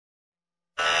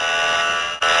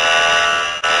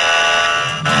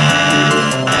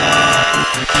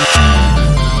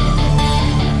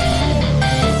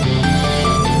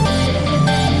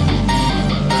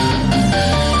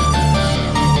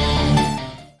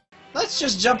Let's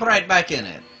just jump right back in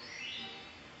it.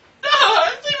 No,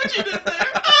 I see what you did there.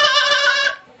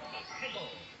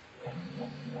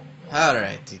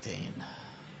 Alright, Titan.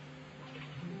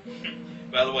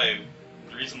 By the way,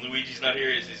 the reason Luigi's not here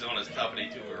is he's on his company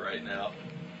tour right now.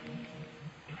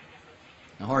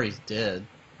 Or he's dead.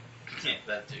 Yeah,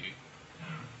 that too.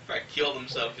 Probably killed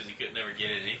himself because he could never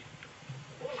get any.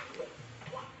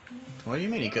 What do you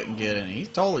mean he couldn't get any? He's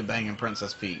totally banging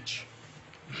Princess Peach.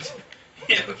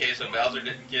 Yeah, okay, so Bowser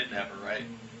didn't kidnap her, right?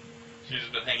 She's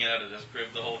just been hanging out at his crib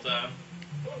the whole time.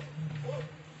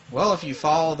 Well, if you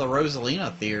follow the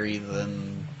Rosalina theory,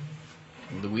 then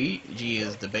Luigi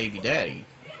is the baby daddy.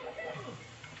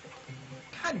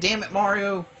 God damn it,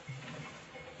 Mario!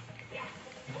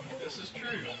 This is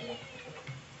true.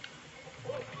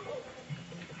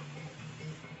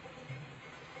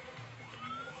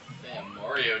 Damn,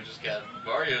 Mario's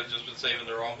just been saving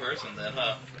the wrong person then,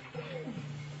 huh?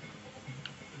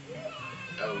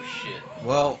 Oh shit.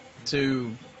 Well,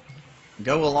 to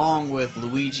go along with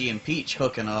Luigi and Peach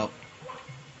hooking up,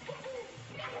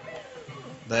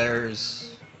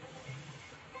 there's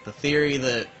the theory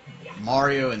that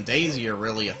Mario and Daisy are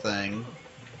really a thing.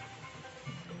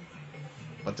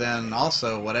 But then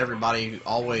also, what everybody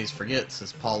always forgets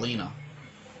is Paulina.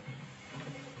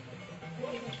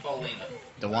 Paulina.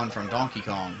 The one from Donkey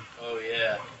Kong. Oh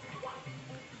yeah.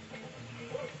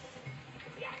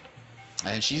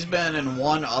 And she's been in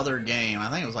one other game. I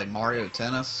think it was like Mario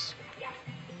Tennis.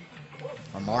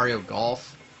 Or Mario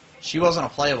Golf. She wasn't a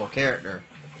playable character,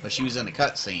 but she was in the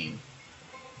cutscene.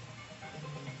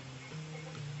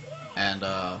 And,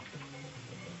 Man,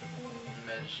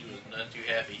 she was not too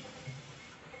happy.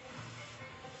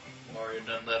 Mario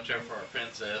done left her for a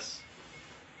princess.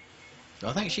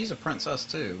 I think she's a princess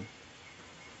too.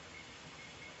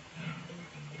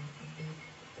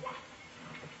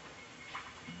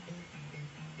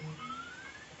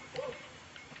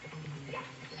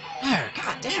 There,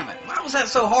 God damn it. Why was that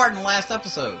so hard in the last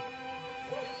episode?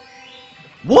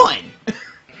 One!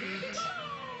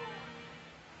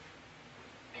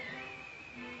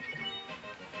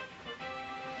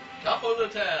 Top of the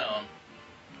town.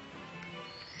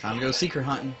 Time to go secret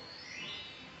hunting.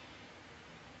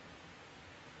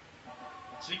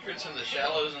 Secrets in the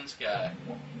shallows and sky.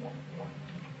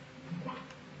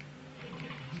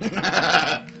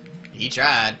 He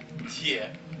tried.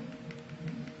 Yeah.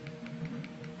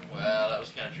 Wow, that was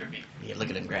kind of trippy. Yeah, look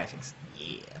at them graphics.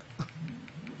 Yeah.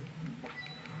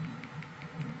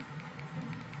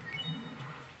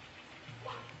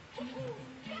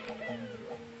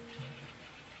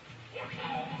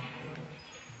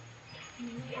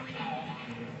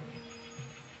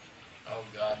 Oh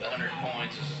god, the 100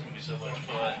 points is going to be so much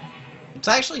fun. It's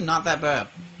actually not that bad.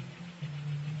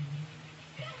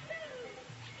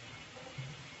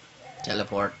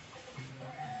 Teleport.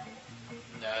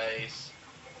 Nice.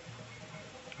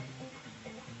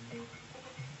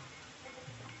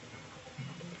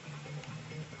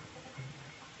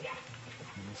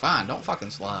 Fine, don't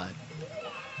fucking slide.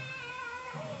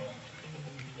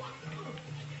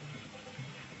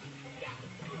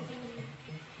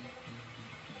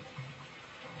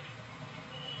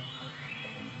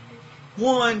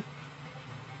 One.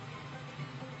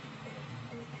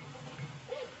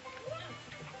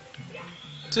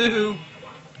 Two.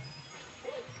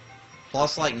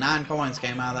 Plus like 9 coins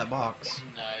came out of that box.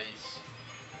 Nice.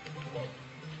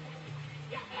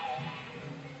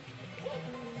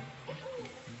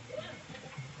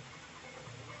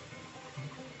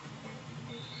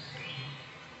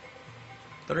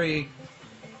 Three.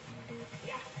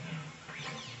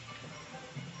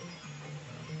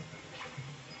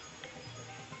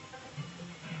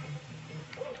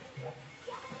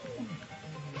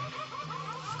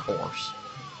 Of course.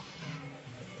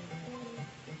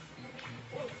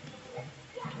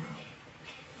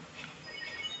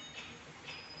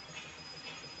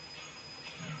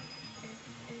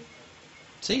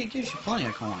 See, it gives you plenty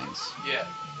of coins. Yeah.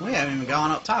 We haven't even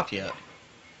gone up top yet.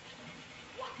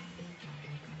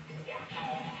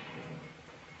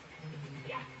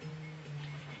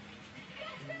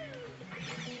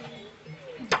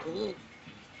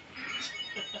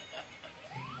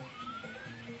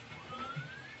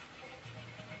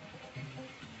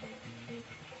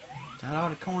 Is that all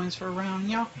the coins for around,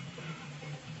 y'all?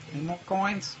 Any more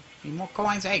coins? Any more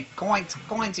coins? Hey, coins!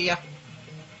 Coins here!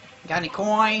 Got any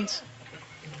coins?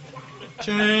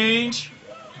 Change!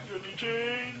 Any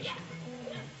change?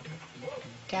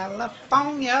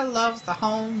 California loves the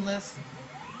homeless.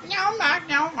 No,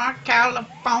 my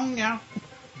California.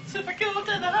 So if I go to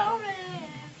the homeless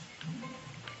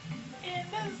in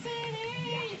the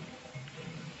city.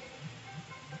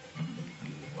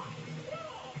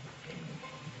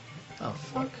 Oh,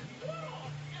 fuck.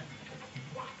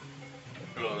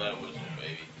 Blow that whistle,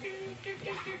 baby.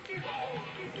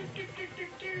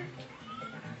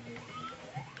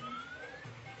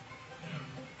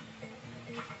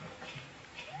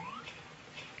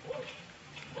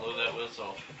 Blow that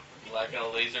whistle. Like a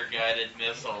laser guided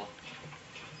missile.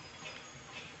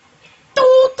 I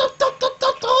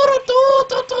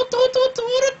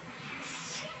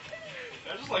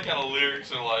just like how the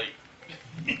lyrics are like,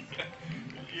 you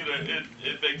know,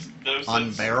 it makes no sense.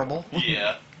 Unbearable?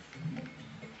 Yeah.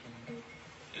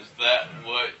 Is that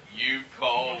what you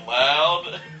call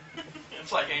loud?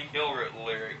 It's like Hank Hill wrote the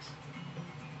lyrics.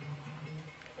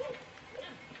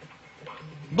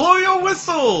 Blow your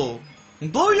whistle!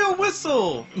 Blow your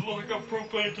whistle! Like a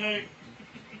propane tank.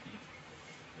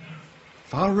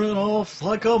 Fire it off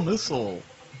like a missile.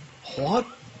 What?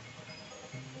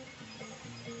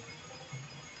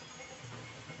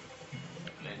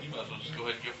 Man, you might as well just go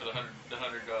ahead and go for the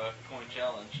 100 coin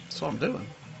challenge. That's what I'm doing.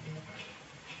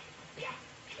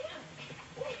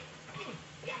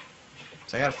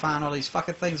 So I gotta find all these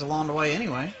fucking things along the way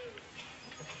anyway.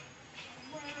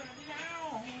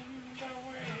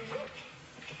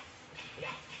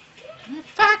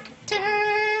 If I could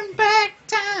turn back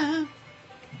time.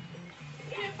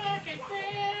 If I could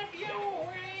grab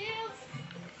your ass.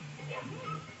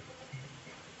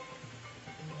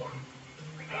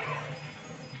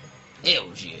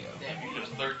 Hell yeah. Damn, you're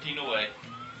just 13 away.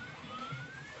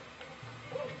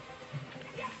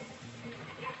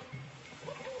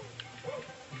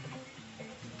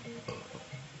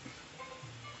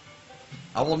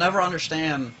 I will never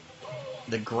understand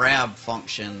the grab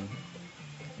function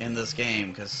in this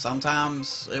game, because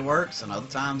sometimes it works and other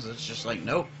times it's just like,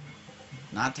 nope.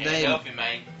 Not today. Can't help you,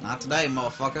 man. Not today,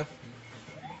 motherfucker.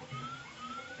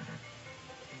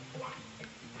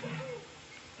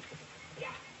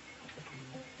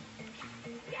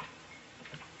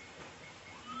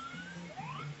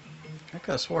 I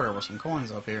could have swore there were some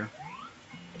coins up here.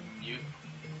 You.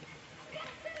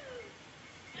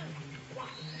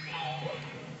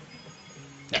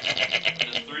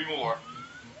 Just 3 more.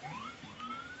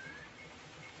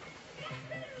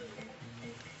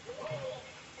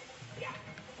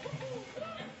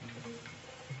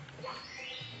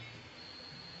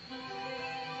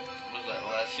 What was that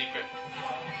last secret?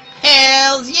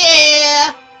 Hells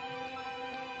yeah!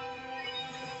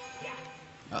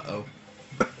 Uh-oh.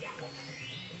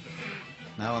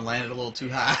 That one landed a little too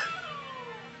high.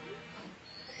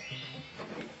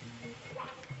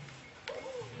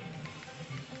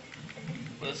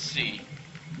 Let's see.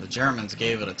 The Germans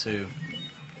gave it a 2.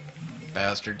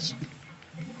 Bastards.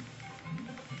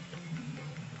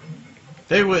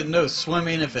 They wouldn't know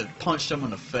swimming if it punched them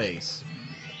in the face.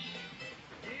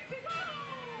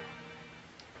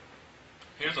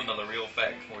 Here's another real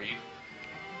fact for you.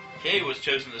 K was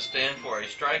chosen to stand for a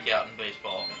strikeout in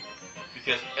baseball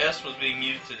because S was being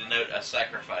used to denote a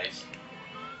sacrifice.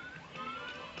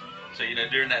 So, you know,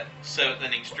 during that 7th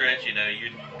inning stretch, you know,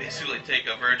 you'd basically take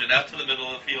a virgin out to the middle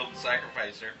of the field and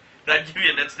sacrifice her. That'd give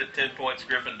you an instant 10 points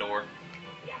Gryffindor.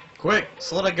 Quick,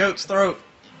 slit a goat's throat.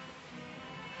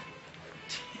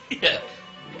 Yeah.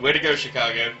 Way to go,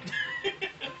 Chicago.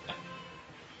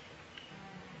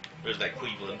 There's that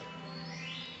Cleveland.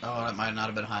 Oh, that might not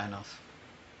have been high enough.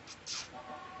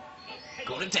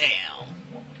 Go to town.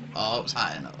 Oh, it was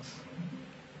high enough.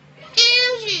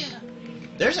 Hell yeah!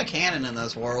 There's a cannon in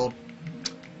this world.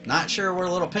 Not sure where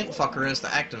little pink fucker is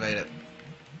to activate it.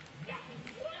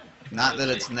 Not that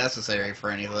it's necessary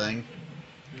for anything.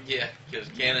 Yeah, because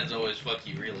cannons always fuck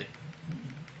you, really.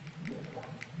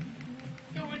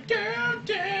 Going down,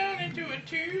 down into a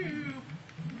tube.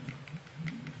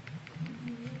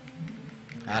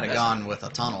 I'd have gone with a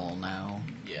tunnel now.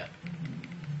 Yeah.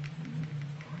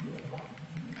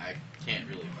 I can't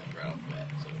really think right off the bat,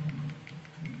 so.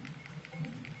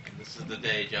 And this is the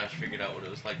day Josh figured out what it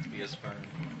was like to be a sperm.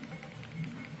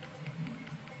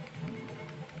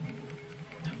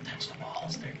 Don't touch the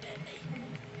walls, they're deadly.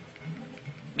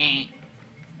 Meh.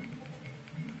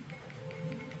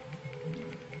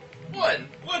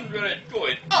 One red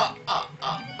coin.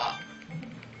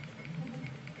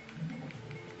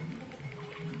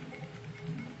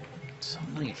 So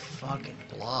many fucking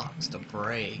blocks to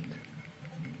break.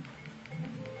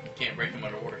 Can't break them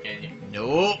underwater, can you?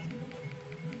 Nope.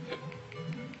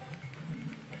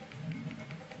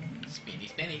 Speedy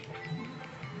spinny.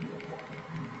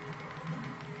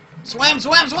 Swim,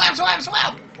 swim, swim, swim,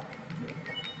 swim!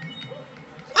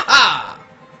 Ha-ha!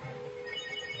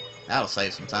 That'll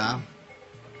save some time.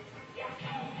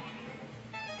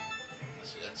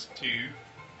 That's 2.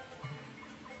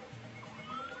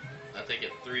 I think think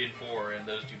it 3 and 4 are in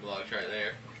those 2 blocks right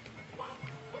there.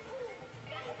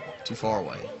 Too far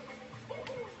away.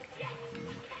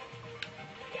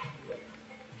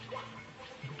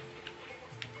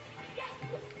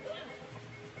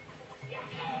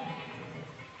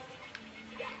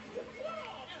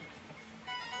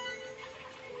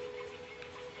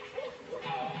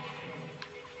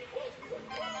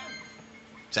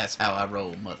 That's how I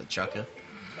roll, mother chucker.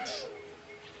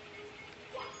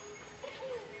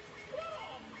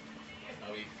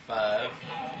 That'll be 5.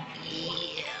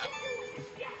 Yeah.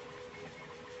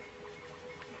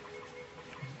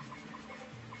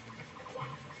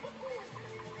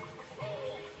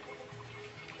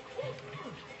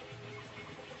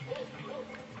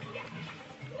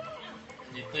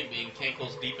 You'd think being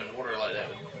cankles deep in water like that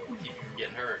would keep you from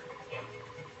getting hurt.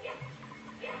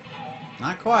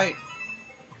 Not quite.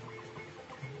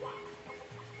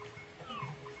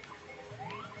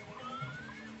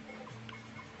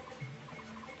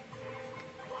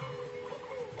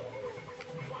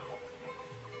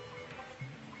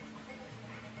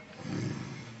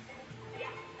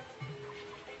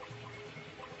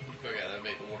 You gotta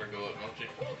make the water go up, don't you?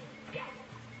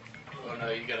 Oh no,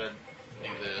 you gotta do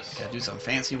this. Gotta do some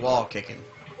fancy wall kicking.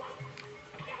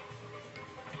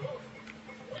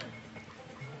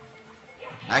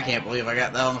 I can't believe I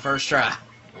got that on the first try.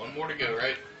 1 more to go,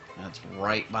 right? That's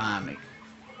right behind me.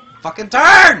 Fucking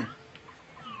turn!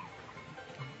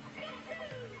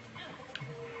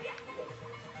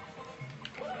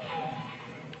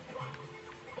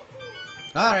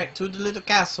 Alright, to the little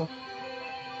castle.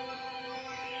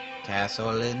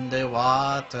 Castle in the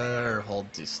water,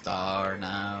 hold the star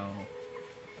now.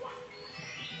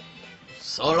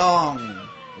 So long!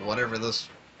 Whatever this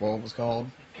world was called.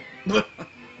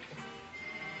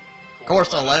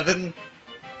 Course 11.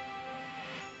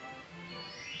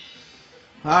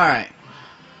 Alright.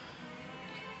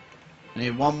 I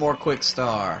need one more quick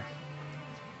star.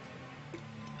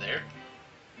 There?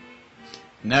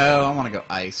 No, I want to go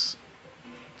ice.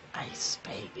 Ice,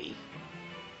 baby.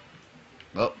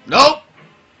 Oh, nope!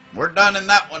 We're done in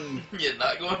that one. You're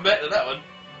not going back to that one.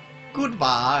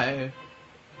 Goodbye.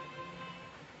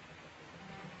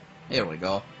 Here we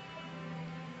go.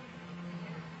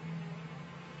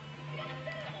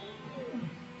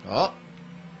 Oh.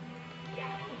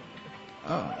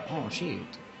 Oh, shit.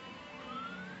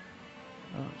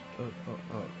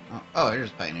 Oh,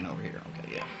 here's painting over here.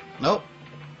 Okay, yeah. Nope.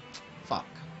 Fuck.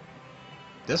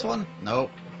 This one?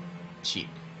 Nope. Shit.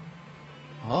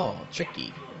 Oh,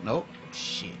 tricky. Nope.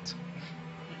 Shit.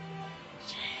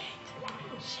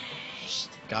 Shit.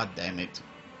 God damn it.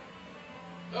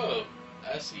 Oh,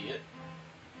 I see it.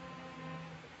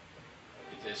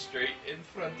 It is straight in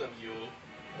front of you.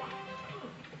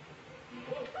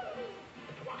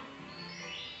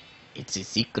 It's a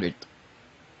secret.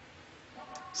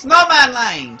 Snowman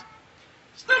land!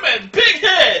 Snowman, big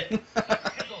head!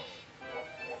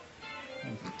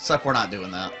 Suck, we're not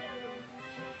doing that.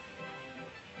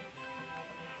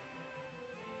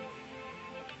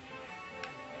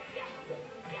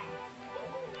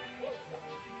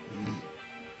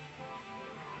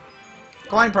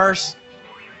 Coin purse.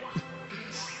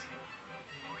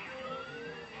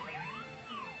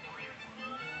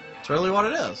 That's really what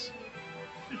it is.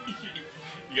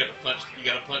 You gotta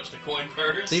punch the coin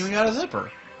purse. It's even got a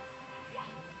zipper.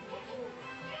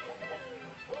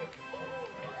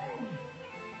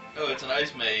 Oh, it's an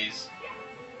ice maze.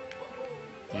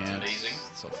 That's Yeah, amazing.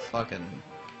 It's a fucking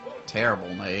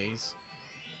terrible maze.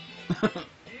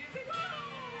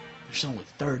 There's only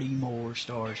 30 more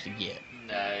stars to get.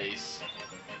 Nice.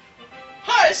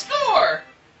 High score!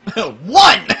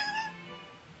 1!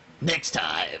 Next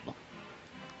time.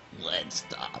 Let's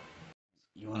stop.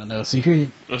 You wanna know a secret?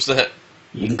 What's that?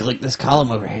 You can click this column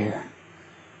over here.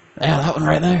 Yeah, that one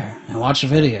right there. And watch the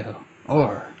video.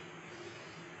 Or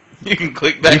You can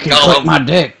click that you can column. click my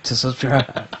dick to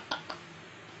subscribe.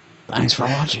 Thanks for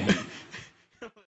watching.